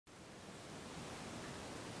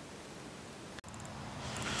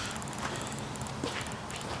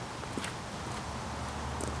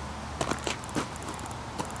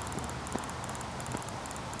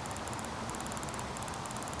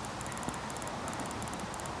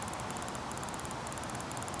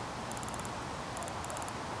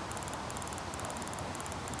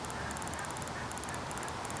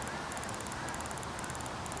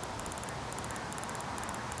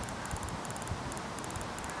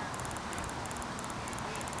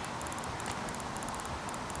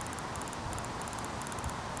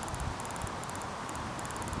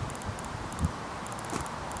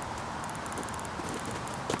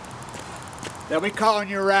they'll be calling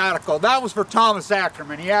you a radical. That was for Thomas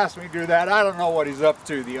Ackerman. He asked me to do that. I don't know what he's up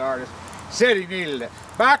to, the artist. Said he needed it.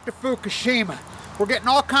 Back to Fukushima. We're getting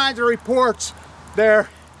all kinds of reports there.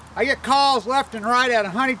 I get calls left and right out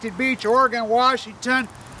of Huntington Beach, Oregon, Washington.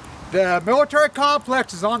 The military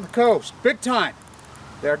complex is on the coast, big time.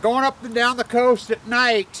 They're going up and down the coast at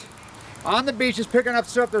night on the beaches, picking up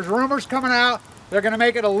stuff. There's rumors coming out. They're going to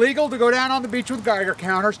make it illegal to go down on the beach with Geiger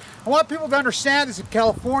counters. I want people to understand this in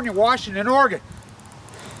California, Washington, Oregon.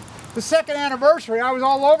 The second anniversary, I was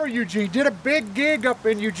all over Eugene, did a big gig up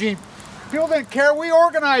in Eugene. People didn't care. We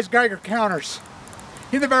organized Geiger counters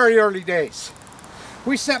in the very early days.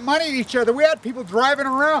 We sent money to each other. We had people driving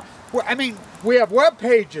around. I mean, we have web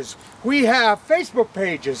pages. We have Facebook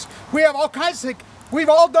pages. We have all kinds of things. We've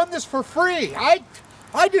all done this for free.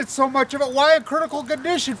 I did so much of it. Why in critical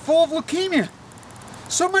condition, full of leukemia?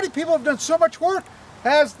 So many people have done so much work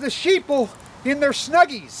as the sheeple in their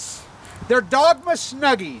Snuggies, their Dogma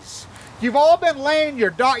Snuggies. You've all been laying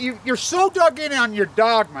your you're so dug in on your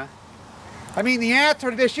dogma. I mean, the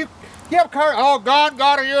answer to this, you have a car, oh, God,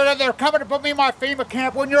 they're coming to put me in my FEMA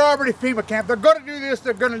camp. When you're already FEMA camp, they're going to do this,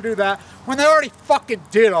 they're going to do that, when they already fucking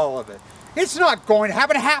did all of it. It's not going to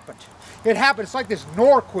happen. It happened. It happened. It's like this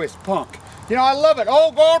Norquist punk. You know, I love it.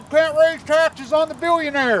 Oh, God can't raise taxes on the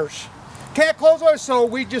billionaires. Can't close us. So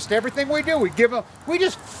we just, everything we do, we give them, we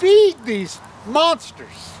just feed these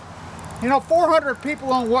monsters. You know, 400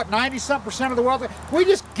 people own what, 90-something% of the wealth? We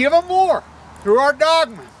just give them more through our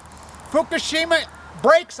dogma. Fukushima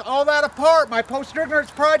breaks all that apart. My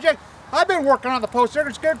post-ignorance project, I've been working on the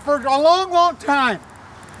post-ignorance good for a long, long time.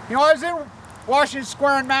 You know, I was in Washington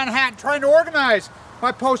Square in Manhattan trying to organize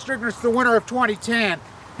my post-ignorance the winter of 2010.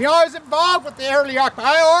 You know, I was involved with the early occupancy.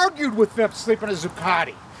 I argued with them sleeping in a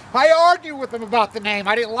Zuccotti. I argued with them about the name.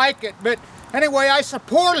 I didn't like it, but anyway, I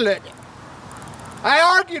supported it. I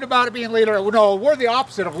argued about it being leader. No, we're the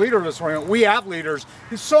opposite of leaderless. We have leaders.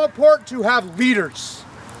 It's so important to have leaders.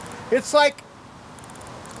 It's like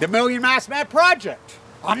the Million Masked Man Project.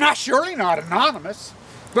 I'm not surely not anonymous,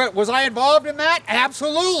 but was I involved in that?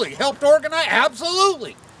 Absolutely. Helped organize?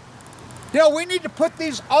 Absolutely. You know, we need to put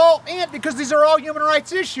these all in because these are all human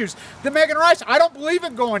rights issues. The Megan Rice, I don't believe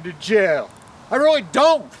in going to jail. I really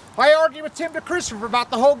don't. I argue with Tim DeChristopher about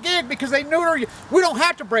the whole gig because they neuter you. We don't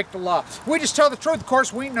have to break the law. We just tell the truth. Of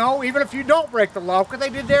course, we know, even if you don't break the law, look what they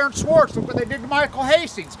did to Aaron Swartz. Look what they did to Michael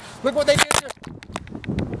Hastings. Look what they did to...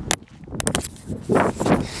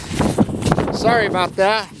 Sorry about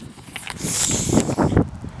that.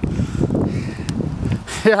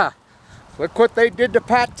 Yeah. Look what they did to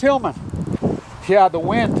Pat Tillman. Yeah, the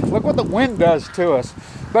wind. Look what the wind does to us.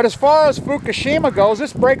 But as far as Fukushima goes,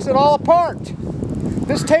 this breaks it all apart.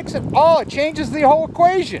 This takes it all. It changes the whole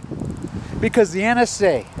equation. Because the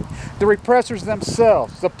NSA, the repressors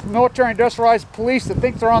themselves, the military industrialized police that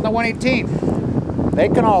think they're on the winning team, they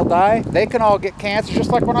can all die. They can all get cancer. Just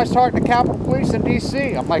like when I was talking to Capitol Police in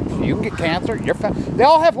D.C. I'm like, you can get cancer. They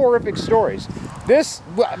all have horrific stories. This,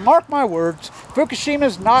 mark my words,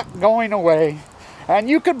 Fukushima's not going away. And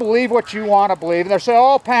you can believe what you want to believe. And they're saying,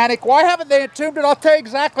 oh, panic. Why haven't they entombed it? I'll tell you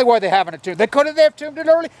exactly why they haven't entombed it. Couldn't they have entombed it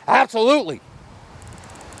early? Absolutely.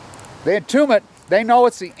 They entomb it. They know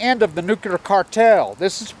it's the end of the nuclear cartel.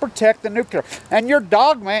 This is to protect the nuclear. And your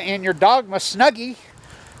dogma and your Dogma Snuggie,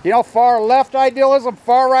 you know, far left idealism,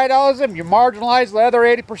 far right idealism, you marginalize the other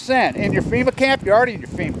 80%. In your FEMA camp, you're already in your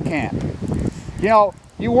FEMA camp. You know,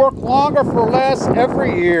 you work longer for less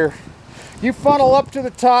every year. You funnel up to the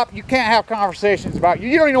top, you can't have conversations about you.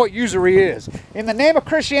 You don't even know what usury is. In the name of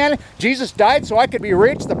Christianity, Jesus died so I could be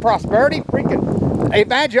rich, the prosperity, freaking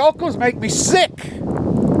evangelicals make me sick.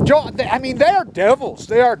 I mean, they are devils.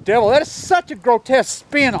 They are devils. That is such a grotesque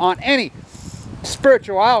spin on any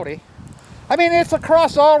spirituality. I mean, it's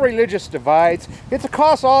across all religious divides. It's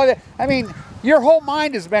across all that. I mean, your whole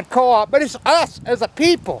mind has been co-opted, but it's us as a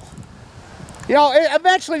people. You know,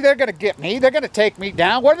 eventually they're going to get me. They're going to take me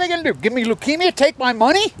down. What are they going to do? Give me leukemia? Take my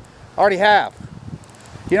money? Already have.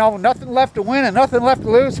 You know, nothing left to win and nothing left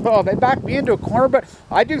to lose. Well, they backed me into a corner, but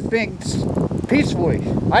I do things peacefully.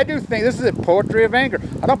 I do think this is the poetry of anger.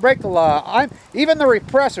 I don't break the law. Even the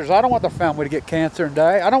repressors, I don't want their family to get cancer and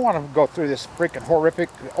die. I don't want to go through this freaking horrific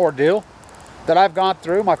ordeal that I've gone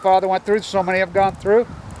through. My father went through, so many have gone through.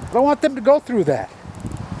 I don't want them to go through that.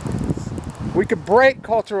 We can break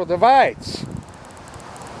cultural divides.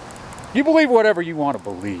 You believe whatever you want to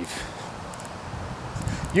believe.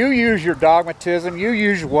 You use your dogmatism, you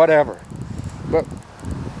use whatever. But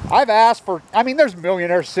I've asked for, I mean, there's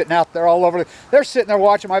millionaires sitting out there all over. They're sitting there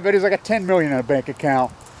watching my videos. I got 10 million in a bank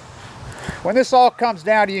account. When this all comes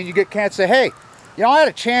down to you and you get cancer, say, hey, You know, I had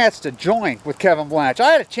a chance to join with Kevin Blanch.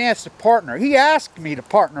 I had a chance to partner. He asked me to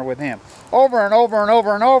partner with him over and over and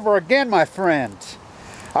over and over again, my friends.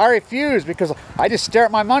 I refused because I just stare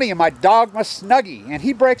at my money in my Dogma Snuggie, and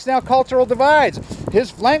he breaks down cultural divides.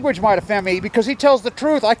 His language might offend me because he tells the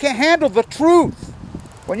truth. I can't handle the truth.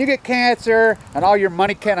 When you get cancer and all your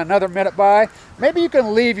money can another minute by, maybe you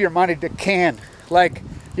can leave your money to Ken, like,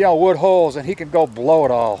 you know, Wood Holes, and he can go blow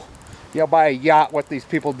it all. You know, buy a yacht, what these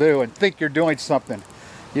people do, and think you're doing something.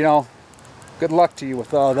 You know, good luck to you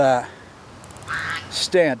with all that.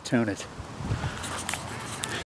 Stay tuned.